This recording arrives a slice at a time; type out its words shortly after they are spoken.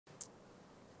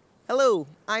Hello,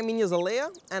 I'm Ignace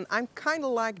Aleya, and I'm kind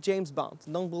of like James Bond.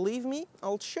 Don't believe me?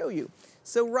 I'll show you.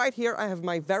 So right here I have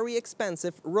my very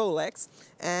expensive Rolex,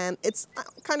 and it's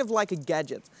kind of like a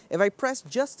gadget. If I press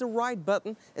just the right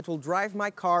button, it will drive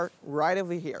my car right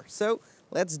over here. So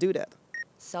let's do that.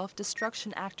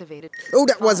 Self-destruction activated. Oh,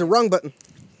 that was the wrong button.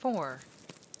 4,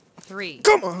 3,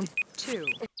 Come on! 2,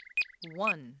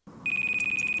 1.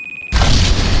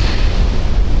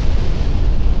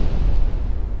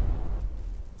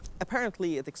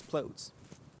 Apparently it explodes.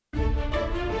 Okay,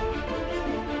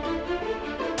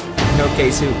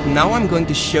 so now I'm going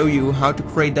to show you how to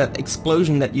create that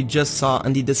explosion that you just saw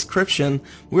in the description.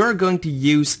 We are going to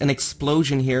use an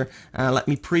explosion here. Let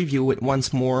me preview it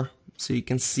once more so you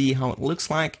can see how it looks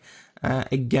like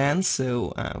again.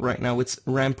 So right now it's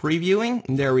RAM previewing.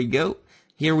 There we go.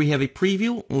 Here we have a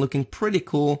preview looking pretty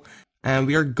cool. And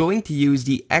we are going to use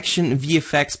the Action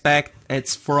VFX pack.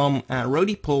 It's from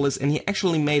Rody Polis, and he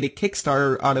actually made a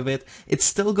Kickstarter out of it. It's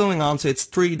still going on, so it's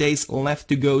 3 days left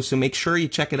to go, so make sure you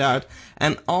check it out.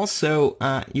 And also,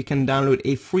 you can download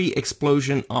a free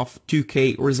explosion of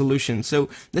 2K resolution. So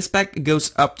this pack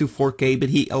goes up to 4K, but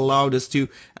he allowed us to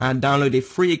download a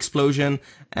free explosion.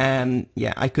 And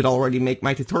yeah, I could already make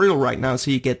my tutorial right now,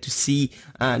 so you get to see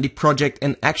the project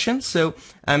in action. So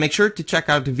make sure to check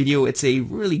out the video. It's a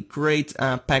really great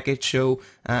package. So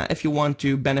if you want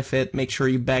to benefit, make sure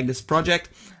you bag this project.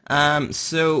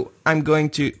 So I'm going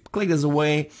to click this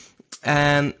away,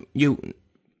 and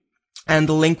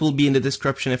the link will be in the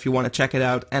description if you want to check it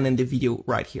out, and in the video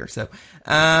right here. So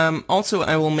also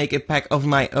I will make a pack of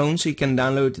my own, so you can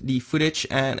download the footage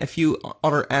and a few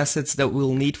other assets that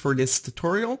we'll need for this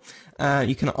tutorial.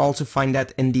 You can also find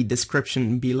that in the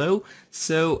description below.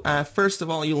 So first of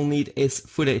all, you'll need is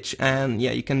footage, and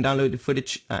yeah, you can download the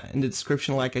footage in the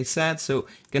description like I said. So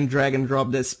you can drag and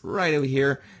drop this right over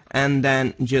here, and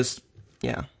then just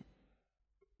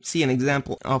see an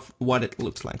example of what it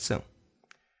looks like. So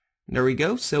there we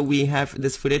go. So we have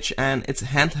this footage, and it's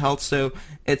handheld, so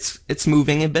it's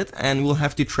moving a bit, and we'll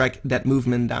have to track that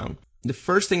movement down. The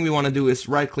first thing we want to do is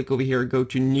right click over here, go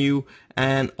to new,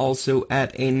 and also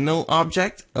add a null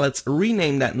object. Let's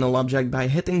rename that null object by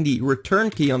hitting the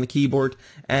return key on the keyboard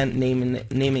and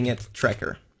naming it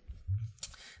tracker.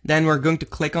 Then we're going to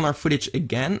click on our footage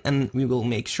again, and we will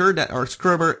make sure that our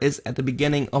scrubber is at the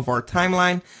beginning of our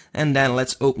timeline, and then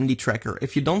let's open the tracker.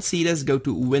 If you don't see this, go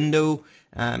to window,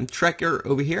 tracker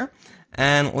over here,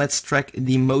 and let's track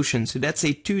the motion. So that's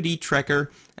a 2D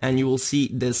tracker, and you will see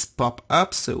this pop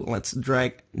up. So let's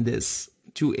drag this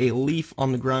to a leaf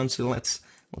on the ground. So let's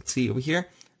see over here.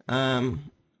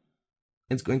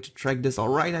 It's going to track this all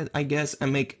right, I guess,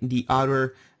 and make the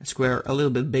outer square a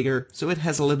little bit bigger, so it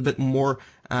has a little bit more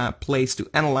place to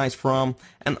analyze from,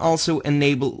 and also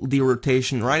enable the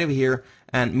rotation right over here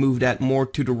and move that more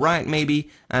to the right maybe,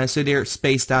 so they're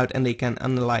spaced out and they can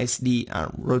analyze the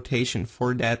rotation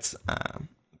for that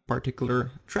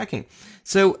particular tracking.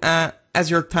 So as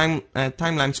your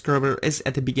timeline scrubber is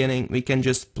at the beginning, we can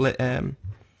just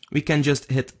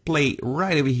hit play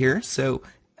right over here. So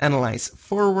analyze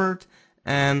forward,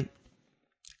 and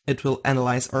it will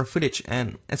analyze our footage,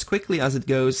 and as quickly as it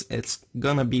goes, it's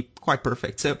gonna be quite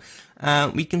perfect. So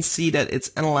we can see that it's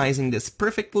analyzing this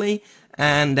perfectly,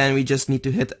 and then we just need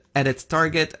to hit edit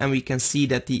target, and we can see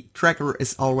that the tracker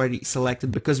is already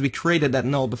selected because we created that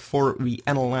null before we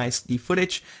analyzed the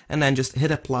footage, and then just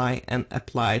hit apply and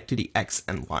apply it to the X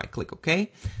and Y. Click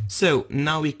OK. So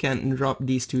now we can drop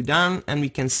these two down, and we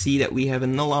can see that we have a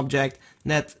null object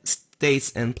that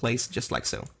stays in place just like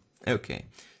so. Okay.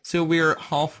 So we're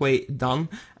halfway done.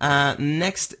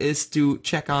 Next is to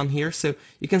check on here. So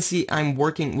you can see I'm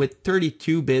working with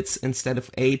 32 bits instead of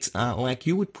 8, like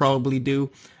you would probably do.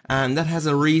 And that has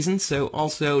a reason. So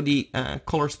also the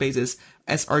color space is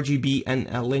sRGB, and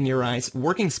linearized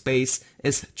working space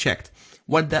is checked.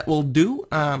 What that will do,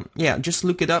 yeah, just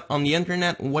look it up on the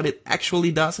internet, what it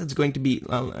actually does. It's going to be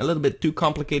a little bit too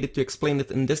complicated to explain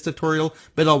it in this tutorial,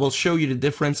 but I will show you the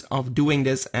difference of doing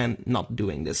this and not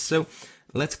doing this. So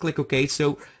let's click OK.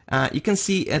 So you can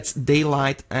see it's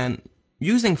daylight, and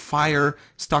using fire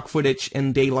stock footage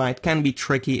in daylight can be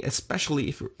tricky, especially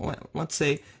if, let's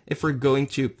say, if we're going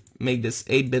to make this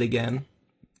 8-bit again,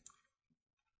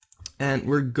 and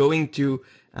we're going to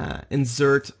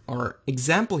insert our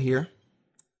example here.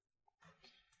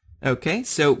 Okay,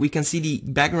 so we can see the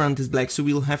background is black, so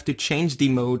we'll have to change the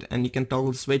mode, and you can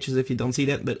toggle the switches if you don't see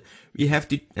that, but we have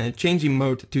to change the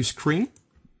mode to screen,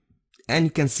 and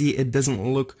you can see it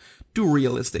doesn't look too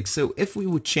realistic. So if we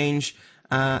would change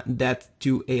that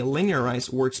to a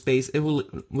linearized workspace, it will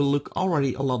look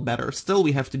already a lot better. Still,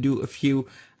 we have to do a few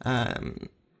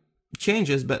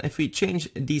changes, but if we change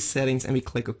these settings and we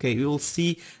click OK, we will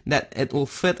see that it will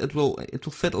fit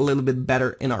a little bit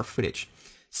better in our footage.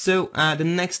 So the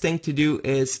next thing to do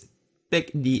is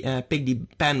pick the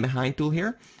pan behind tool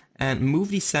here and move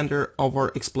the center of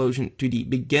our explosion to the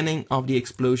beginning of the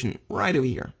explosion right over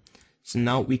here. So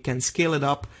now we can scale it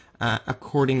up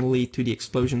accordingly to the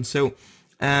explosion. So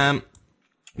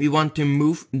we want to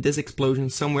move this explosion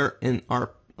somewhere in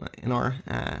our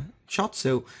shot.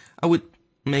 So I would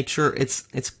make sure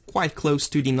it's quite close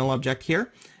to the null object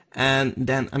here, and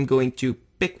then I'm going to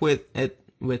pick with it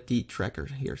with the tracker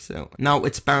here. So now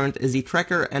its parent is the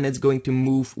tracker, and it's going to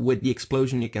move with the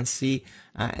explosion. You can see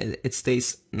it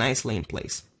stays nicely in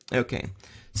place. Okay,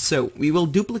 so we will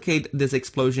duplicate this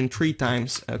explosion 3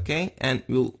 times. Okay, and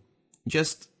we'll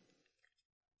just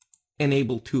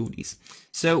enable 2 of these.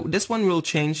 So this one will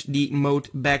change the mode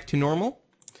back to normal.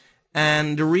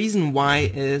 And the reason why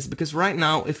is because right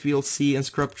now, if you'll see and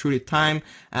scrub through the time,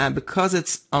 because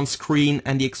it's on screen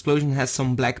and the explosion has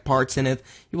some black parts in it,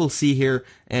 you will see here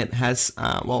it has,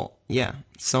 well, yeah,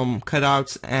 some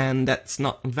cutouts, and that's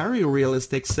not very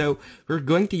realistic. So we're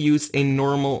going to use a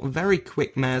normal, very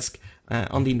quick mask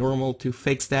on the normal to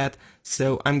fix that.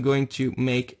 So I'm going to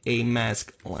make a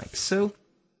mask like so.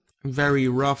 Very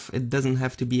rough, it doesn't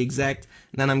have to be exact.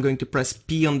 Then I'm going to press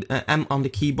M on the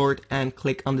keyboard and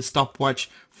click on the stopwatch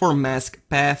for mask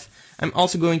path. I'm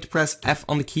also going to press F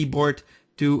on the keyboard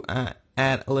to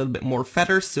add a little bit more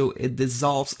feathers so it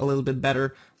dissolves a little bit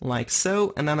better like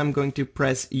so. And then I'm going to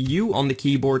press U on the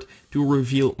keyboard to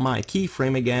reveal my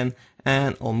keyframe again,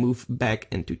 and I'll move back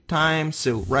into time,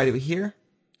 so right over here,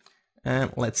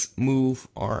 and let's move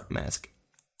our mask.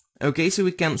 Okay, so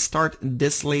we can start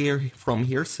this layer from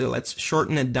here, so let's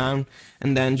shorten it down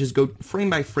and then just go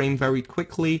frame by frame very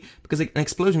quickly, because an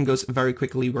explosion goes very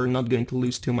quickly. We're not going to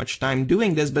lose too much time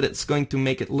doing this, but it's going to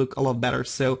make it look a lot better,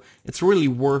 so it's really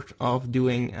worth of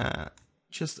doing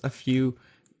just a few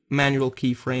manual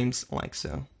keyframes like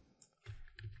so.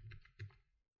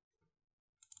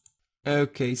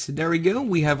 Okay, so there we go.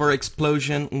 We have our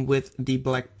explosion with the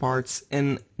black parts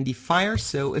in the fire.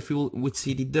 So if you would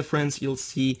see the difference, you'll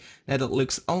see that it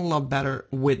looks a lot better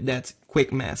with that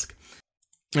quick mask.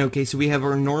 Okay, so we have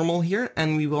our normal here,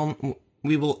 and we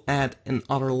will add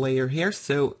another layer here.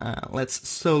 So let's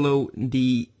solo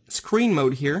the screen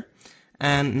mode here,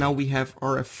 and now we have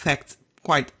our effect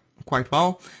quite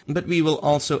well, but we will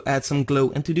also add some glow,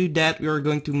 and to do that we are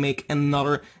going to make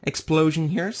another explosion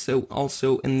here. So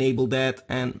also enable that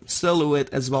and solo it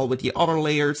as well with the other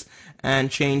layers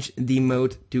and change the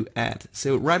mode to add.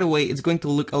 So right away it's going to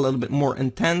look a little bit more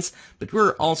intense, but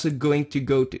we're also going to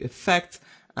go to effect,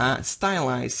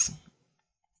 stylize,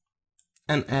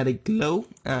 and add a glow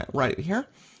right over here,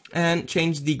 and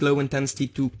change the glow intensity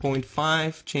to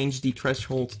 0.5, change the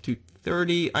threshold to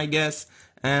 30, I guess,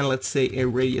 and let's say a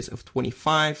radius of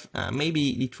 25,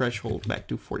 maybe the threshold back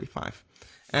to 45.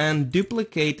 And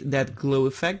duplicate that glow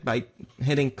effect by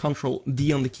hitting Ctrl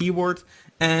D on the keyboard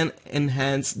and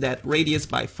enhance that radius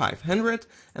by 500,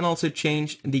 and also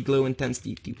change the glow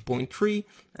intensity to 0.3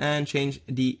 and change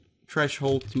the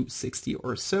threshold to 60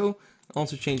 or so.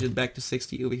 Also change it back to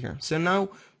 60 over here. So now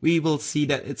we will see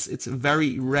that it's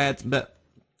very red, but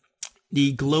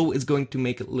the glow is going to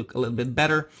make it look a little bit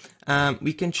better.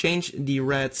 We can change the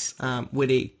reds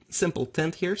with a simple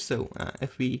tint here. So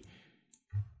if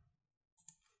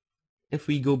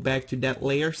we go back to that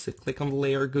layer, so click on the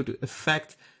layer, go to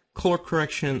Effect, Color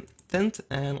Correction, Tint,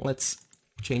 and let's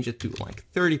change it to like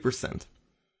 30%.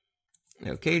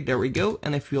 Okay, there we go.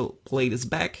 And if we'll play this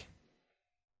back,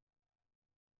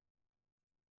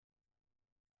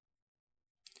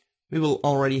 we will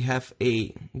already have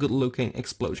a good looking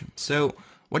explosion. So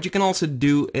what you can also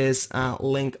do is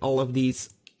link all of these,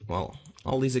 well,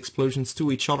 all these explosions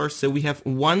to each other. So we have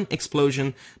one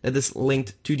explosion that is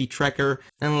linked to the tracker,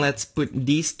 and let's put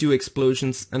these two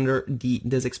explosions under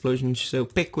this explosion. So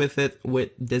pick with it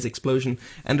with this explosion.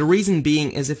 And the reason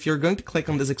being is if you're going to click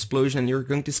on this explosion and you're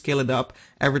going to scale it up,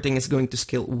 everything is going to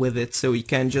scale with it. So you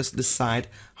can just decide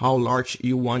how large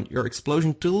you want your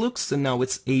explosion to look. So now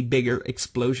it's a bigger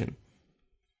explosion.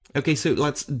 Okay, so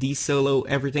let's de-solo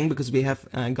everything because we have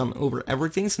gone over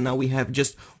everything. So now we have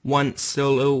just one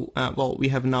solo, well, we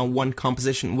have now one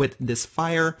composition with this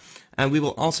fire. And we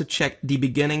will also check the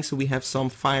beginning. So we have some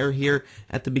fire here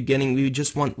at the beginning. We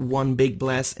just want one big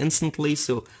blast instantly.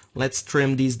 So let's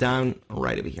trim these down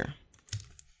right over here.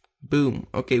 Boom.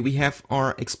 Okay, we have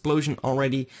our explosion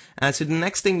already. So the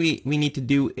next thing we need to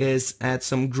do is add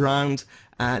some ground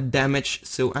damage.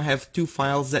 So I have two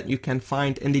files that you can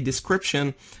find in the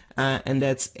description. And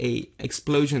that's a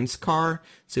explosion scar.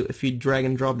 So if you drag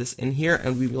and drop this in here,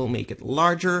 and we will make it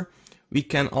larger, we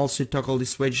can also toggle the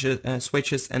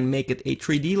switches and make it a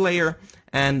 3D layer,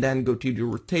 and then go to the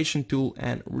rotation tool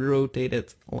and rotate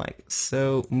it like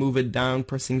so. Move it down,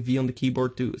 pressing V on the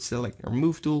keyboard to select your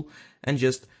move tool, and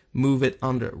just move it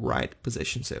on the right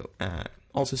position. So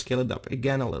also scale it up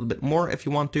again a little bit more if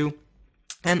you want to,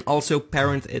 and also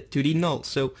parent it to the null.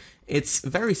 So it's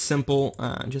very simple,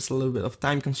 just a little bit of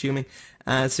time consuming.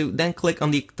 So then click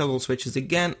on the toggle switches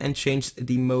again and change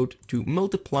the mode to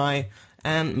multiply,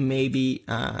 and maybe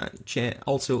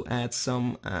also add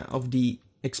some of the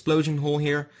explosion hole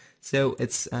here. So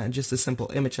it's just a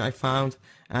simple image I found.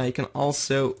 You can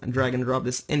also drag and drop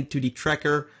this into the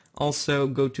tracker. Also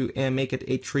go to make it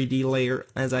a 3D layer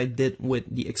as I did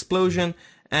with the explosion,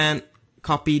 and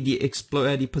copy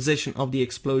the position of the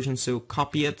explosion. So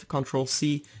copy it, Control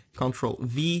C, Control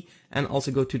V, and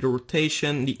also go to the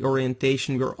rotation, the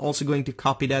orientation. We're also going to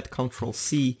copy that, Control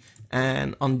C,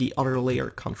 and on the other layer,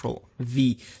 Control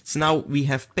V. So now we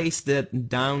have pasted it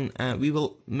down. We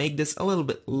will make this a little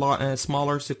bit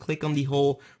smaller. So click on the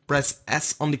hole, press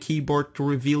S on the keyboard to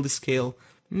reveal the scale.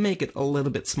 Make it a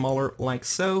little bit smaller like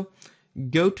so.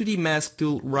 Go to the mask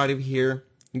tool right over here.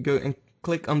 Go and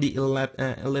click on the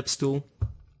ellipse tool.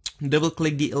 Double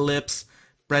click the ellipse.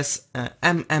 Press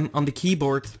MM on the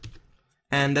keyboard.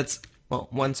 And that's, well,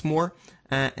 once more.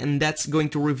 And that's going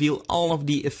to reveal all of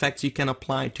the effects you can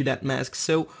apply to that mask.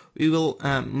 So we will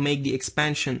make the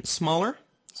expansion smaller.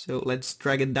 So let's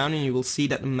drag it down and you will see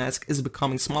that the mask is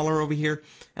becoming smaller over here.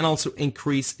 And also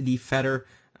increase the feather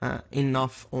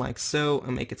enough like so,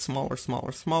 and make it smaller,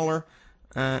 smaller, smaller.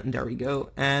 There we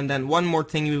go. And then one more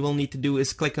thing we will need to do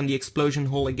is click on the explosion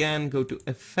hole again, go to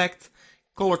Effect,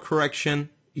 Color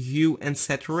Correction, Hue and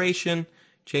Saturation,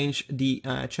 change the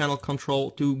channel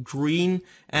control to green,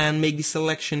 and make the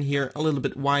selection here a little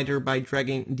bit wider by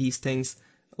dragging these things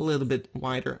a little bit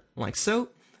wider like so,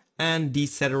 and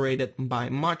desaturate it by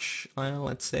much,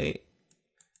 let's say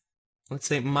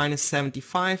minus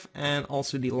 75, and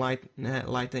also the lightness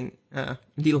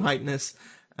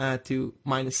to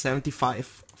minus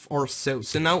 75 or so.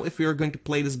 So now if we are going to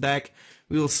play this back,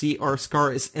 we will see our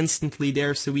scar is instantly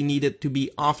there. So we need it to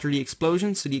be after the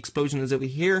explosion. So the explosion is over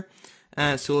here.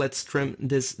 So let's trim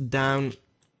this down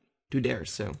to there.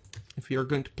 So if we are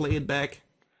going to play it back,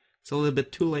 it's a little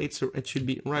bit too late, so it should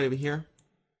be right over here.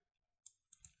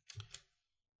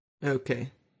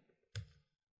 Okay.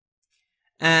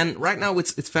 And right now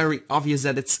it's very obvious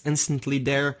that it's instantly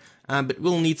there, but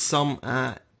we'll need some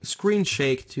screen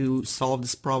shake to solve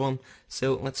this problem.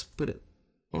 So let's put it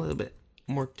a little bit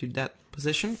more to that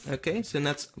position. Okay, so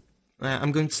that's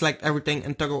I'm going to select everything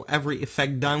and toggle every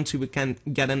effect down so we can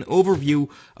get an overview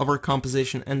of our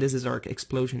composition, and this is our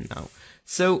explosion now.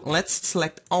 So let's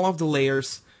select all of the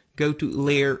layers, go to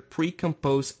Layer,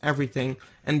 Pre-Compose Everything,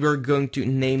 and we're going to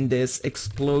name this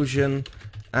Explosion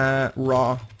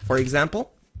Raw, for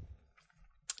example.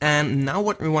 And now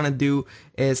what we want to do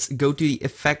is go to the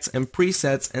Effects and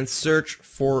Presets and search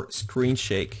for Screen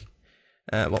Shake.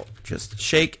 Well, just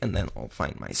shake, and then I'll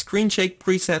find my screen shake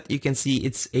preset. You can see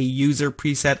it's a user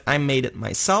preset. I made it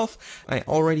myself. I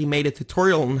already made a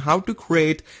tutorial on how to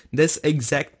create this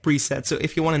exact preset. So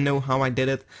if you want to know how I did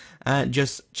it,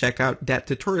 just check out that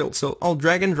tutorial. So I'll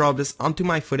drag and drop this onto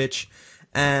my footage.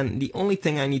 And the only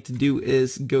thing I need to do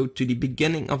is go to the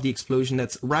beginning of the explosion.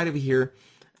 That's right over here.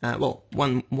 Well,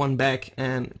 one back,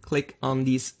 and click on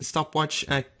these stopwatch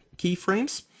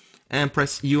keyframes. And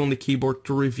press U on the keyboard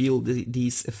to reveal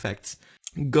these effects.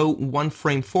 Go one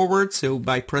frame forward, so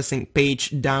by pressing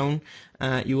page down,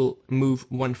 you will move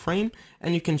one frame,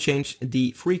 and you can change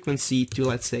the frequency to,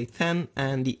 let's say, 10,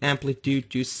 and the amplitude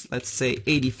to, let's say,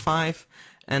 85,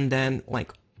 and then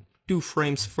like 2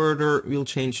 frames further, we'll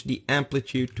change the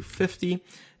amplitude to 50,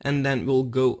 and then we'll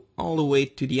go all the way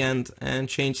to the end and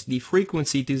change the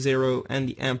frequency to 0 and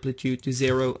the amplitude to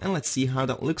 0, and let's see how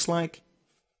that looks like.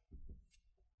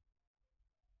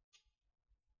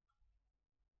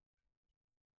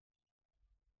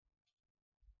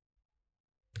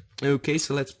 Okay,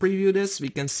 so let's preview this. We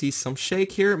can see some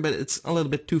shake here, but it's a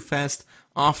little bit too fast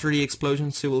after the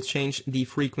explosion, so we'll change the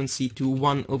frequency to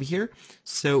 1 over here.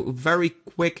 So very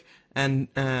quick, and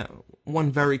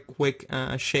one very quick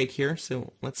shake here.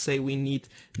 So let's say we need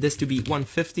this to be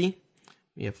 150.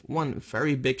 We have one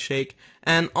very big shake,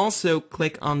 and also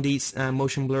click on these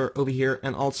motion blur over here,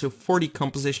 and also for the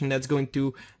composition, that's going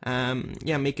to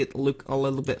make it look a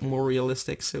little bit more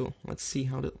realistic. So let's see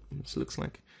how this looks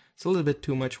like. It's a little bit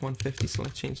too much, 150, so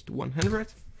let's change to 100.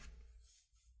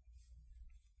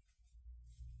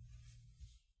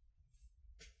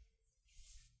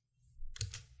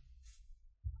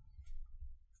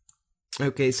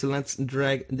 Okay, so let's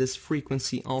drag this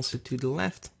frequency also to the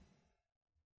left.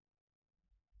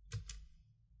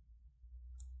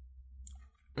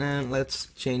 And let's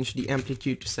change the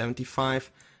amplitude to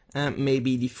 75, and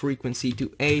maybe the frequency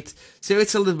to 8. So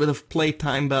it's a little bit of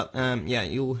playtime, but yeah,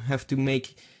 you'll have to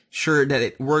make sure that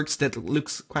it works, that it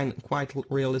looks quite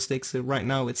realistic. So right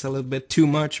now it's a little bit too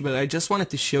much, but I just wanted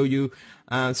to show you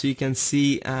so you can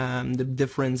see the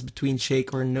difference between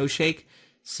shake or no shake.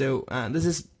 So this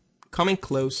is coming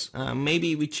close.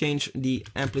 Maybe we change the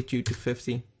amplitude to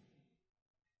 50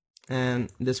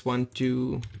 and this one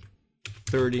to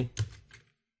 30.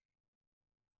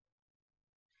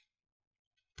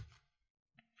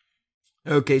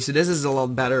 Okay, so this is a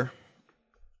lot better.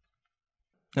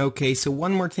 Okay, so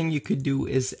one more thing you could do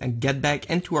is get back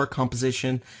into our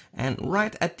composition and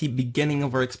right at the beginning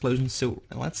of our explosion, so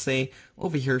let's say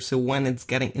over here, so when it's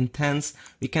getting intense,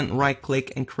 we can right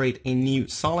click and create a new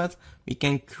solid. We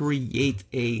can create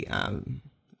a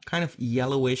kind of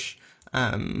yellowish,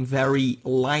 very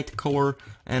light color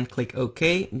and click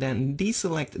OK, then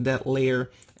deselect that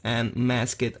layer and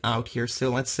mask it out here.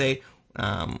 So let's say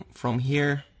from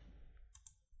here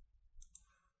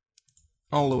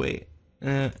all the way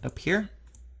up here.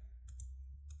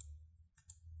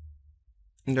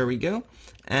 And there we go.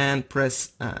 And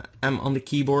press M on the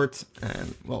keyboard,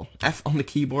 and well, F on the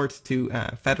keyboard to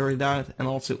feather it out, and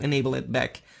also enable it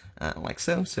back like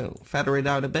so. So feather it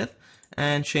out a bit,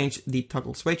 and change the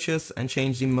toggle switches, and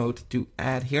change the mode to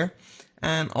add here,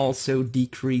 and also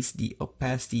decrease the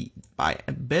opacity by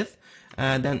a bit.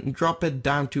 Then drop it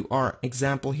down to our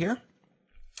example here,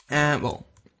 and well,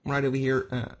 right over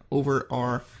here over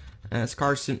our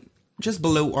scars, just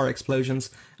below our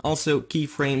explosions. Also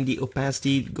keyframe the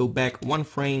opacity, go back one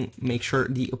frame, make sure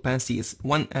the opacity is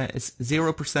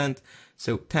 0%,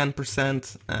 so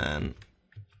 10%, and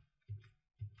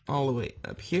all the way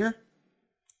up here,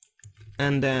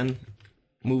 and then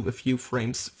move a few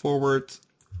frames forward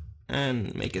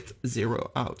and make it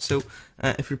 0 out. So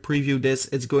if we preview this,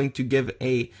 it's going to give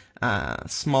a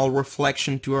small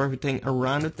reflection to everything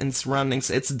around it and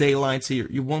surroundings. It's daylight, so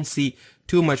you won't see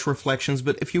too much reflections,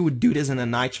 but if you would do this in a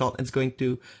night shot, it's going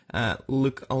to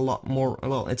look a lot more,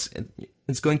 well,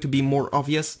 it's going to be more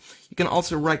obvious. You can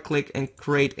also right click and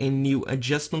create a new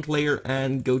adjustment layer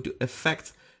and go to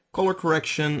Effect, Color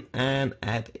Correction, and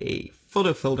add a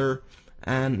photo filter.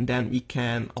 And then we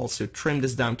can also trim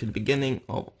this down to the beginning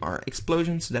of our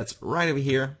explosion. So that's right over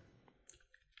here.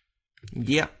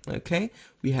 Yeah, okay.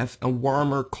 We have a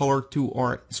warmer color to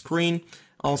our screen.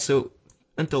 Also,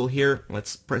 until here,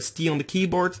 let's press T on the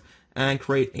keyboard and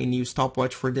create a new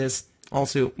stopwatch for this.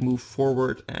 Also move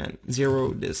forward and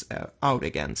 0 this out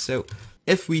again. So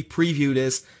if we preview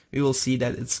this, we will see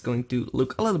that it's going to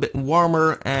look a little bit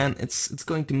warmer, and it's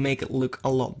going to make it look a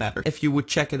lot better. If you would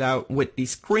check it out with the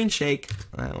screen shake,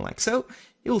 like so,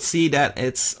 you'll see that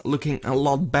it's looking a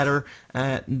lot better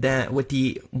than with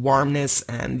the warmness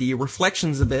and the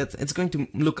reflections a bit. It's going to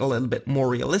look a little bit more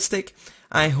realistic.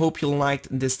 I hope you liked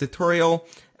this tutorial,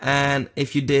 and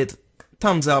if you did,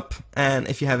 thumbs up, and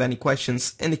if you have any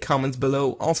questions, in the comments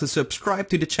below. Also subscribe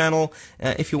to the channel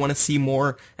if you want to see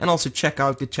more, and also check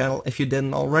out the channel if you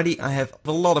didn't already. I have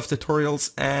a lot of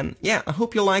tutorials, and yeah, I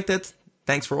hope you liked it.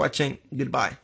 Thanks for watching. Goodbye.